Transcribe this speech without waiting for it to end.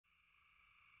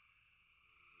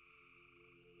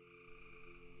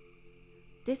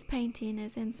This painting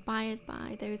is inspired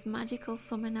by those magical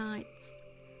summer nights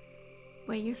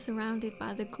where you're surrounded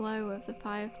by the glow of the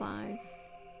fireflies.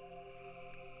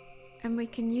 And we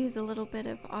can use a little bit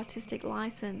of artistic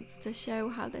license to show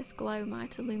how this glow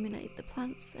might illuminate the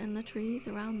plants and the trees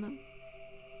around them.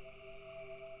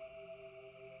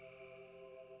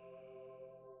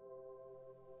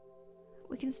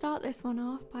 We can start this one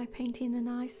off by painting a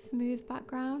nice smooth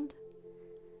background.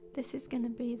 This is going to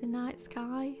be the night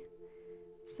sky,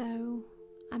 so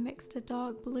I mixed a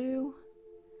dark blue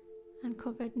and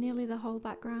covered nearly the whole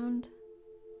background.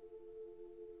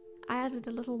 I added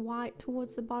a little white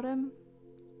towards the bottom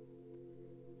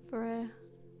for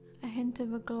a hint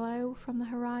of a glow from the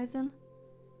horizon.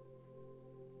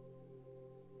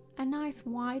 A nice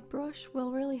wide brush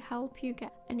will really help you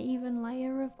get an even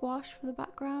layer of gouache for the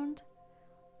background.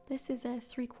 This is a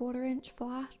 3/4 inch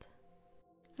flat,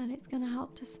 and it's going to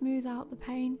help to smooth out the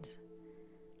paint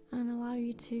and allow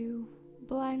you to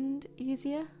blend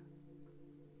easier.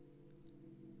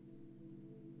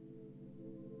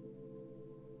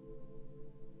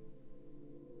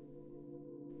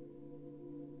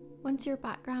 Once your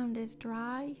background is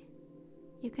dry,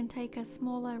 you can take a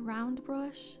smaller round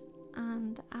brush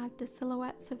and add the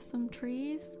silhouettes of some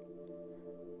trees.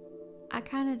 I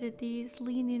kind of did these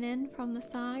leaning in from the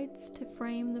sides to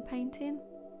frame the painting,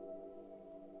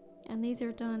 and these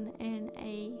are done in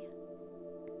a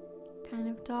kind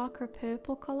of darker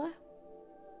purple colour.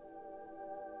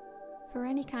 For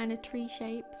any kind of tree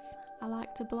shapes, I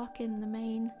like to block in the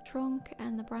main trunk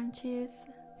and the branches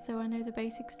so I know the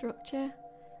basic structure,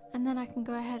 and then I can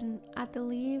go ahead and add the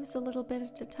leaves a little bit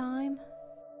at a time.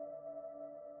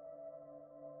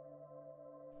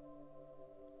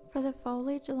 For the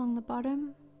foliage along the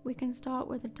bottom, we can start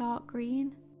with a dark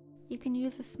green. You can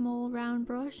use a small round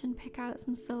brush and pick out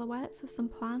some silhouettes of some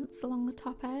plants along the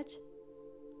top edge.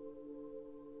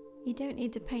 You don't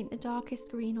need to paint the darkest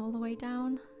green all the way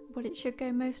down, but it should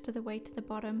go most of the way to the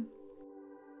bottom.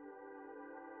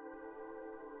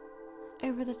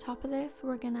 Over the top of this,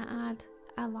 we're going to add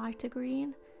a lighter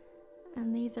green,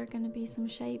 and these are going to be some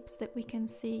shapes that we can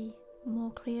see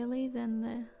more clearly than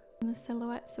the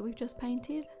silhouettes that we've just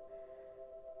painted.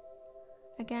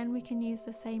 Again, we can use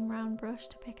the same round brush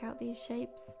to pick out these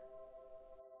shapes.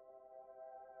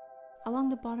 Along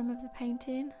the bottom of the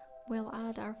painting, we'll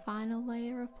add our final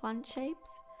layer of plant shapes,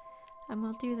 and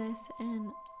we'll do this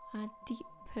in a deep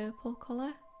purple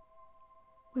colour.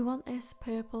 We want this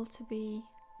purple to be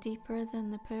deeper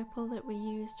than the purple that we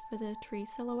used for the tree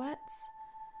silhouettes,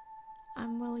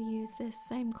 and we'll use this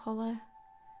same colour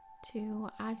to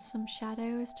add some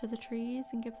shadows to the trees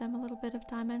and give them a little bit of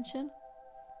dimension.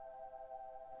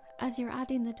 As you're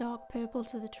adding the dark purple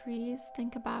to the trees,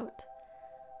 think about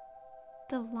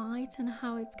the light and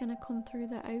how it's going to come through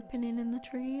the opening in the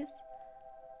trees.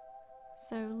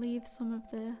 So leave some of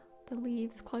the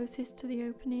leaves closest to the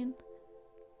opening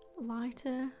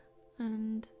lighter,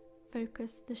 and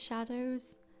focus the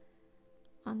shadows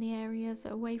on the areas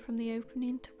away from the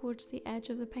opening towards the edge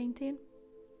of the painting.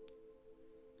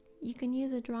 You can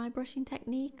use a dry brushing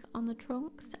technique on the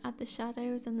trunks to add the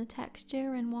shadows and the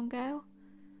texture in one go.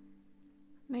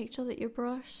 Make sure that your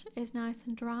brush is nice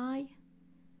and dry,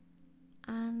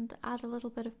 and add a little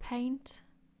bit of paint.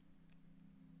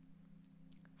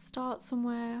 Start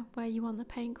somewhere where you want the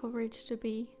paint coverage to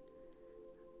be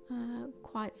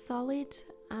quite solid,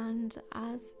 and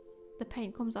as the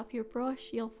paint comes off your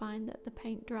brush, you'll find that the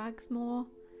paint drags more,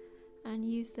 and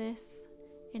use this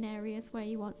in areas where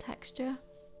you want texture.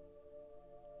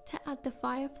 To add the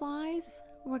fireflies,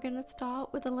 we're going to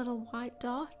start with a little white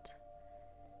dot.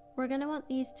 We're going to want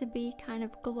these to be kind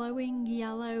of glowing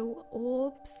yellow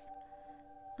orbs,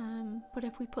 but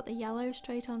if we put the yellow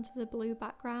straight onto the blue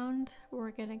background,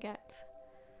 we're going to get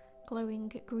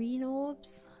glowing green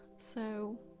orbs.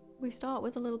 So we start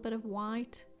with a little bit of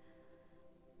white.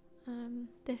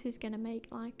 This is going to make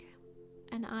like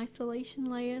an isolation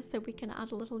layer, so we can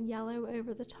add a little yellow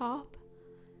over the top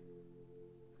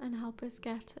and help us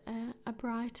get a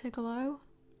brighter glow.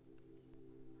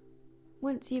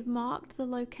 Once you've marked the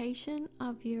location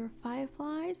of your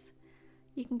fireflies,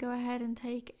 you can go ahead and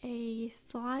take a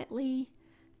slightly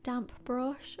damp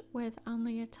brush with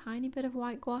only a tiny bit of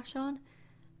white gouache on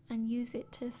and use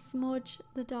it to smudge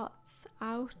the dots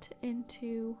out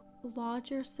into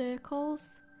larger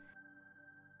circles.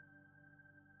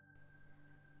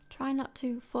 Try not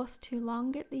to fuss too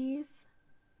long at these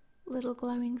little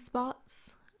glowing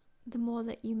spots. The more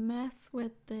that you mess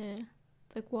with the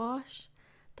gouache,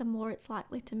 the more it's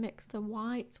likely to mix the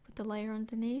white with the layer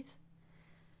underneath.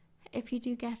 If you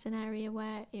do get an area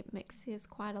where it mixes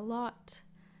quite a lot,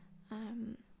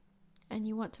 and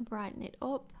you want to brighten it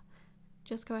up,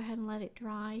 just go ahead and let it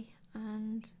dry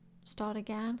and start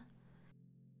again.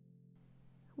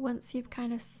 Once you've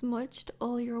kind of smudged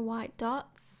all your white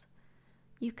dots,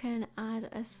 you can add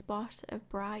a spot of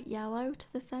bright yellow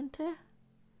to the center.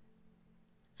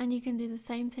 And you can do the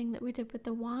same thing that we did with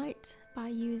the white by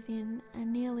using a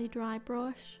nearly dry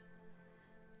brush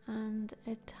and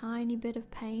a tiny bit of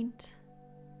paint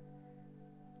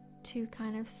to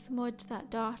kind of smudge that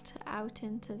dot out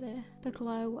into the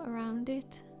glow around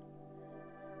it.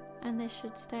 And this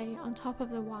should stay on top of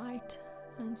the white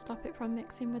and stop it from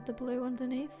mixing with the blue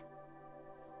underneath.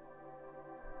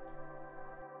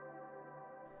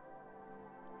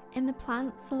 In the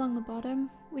plants along the bottom,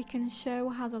 we can show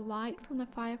how the light from the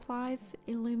fireflies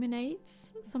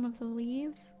illuminates some of the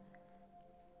leaves.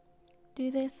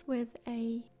 Do this with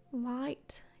a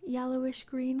light yellowish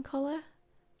green colour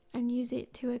and use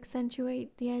it to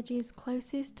accentuate the edges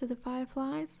closest to the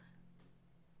fireflies.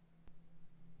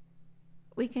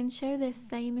 We can show this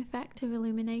same effect of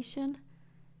illumination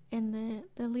in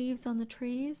the leaves on the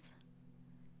trees.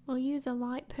 We'll use a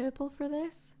light purple for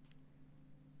this.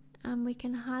 And we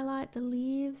can highlight the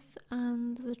leaves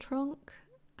and the trunk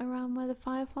around where the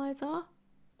fireflies are.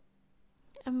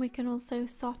 And we can also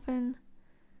soften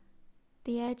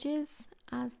the edges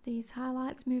as these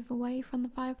highlights move away from the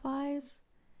fireflies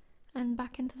and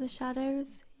back into the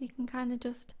shadows. You can kind of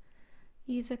just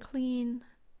use a clean,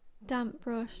 damp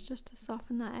brush just to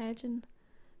soften that edge and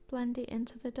blend it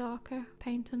into the darker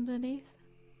paint underneath.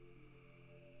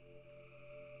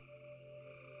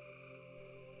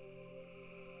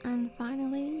 And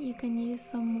finally, you can use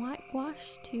some white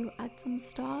gouache to add some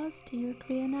stars to your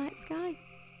clear night sky.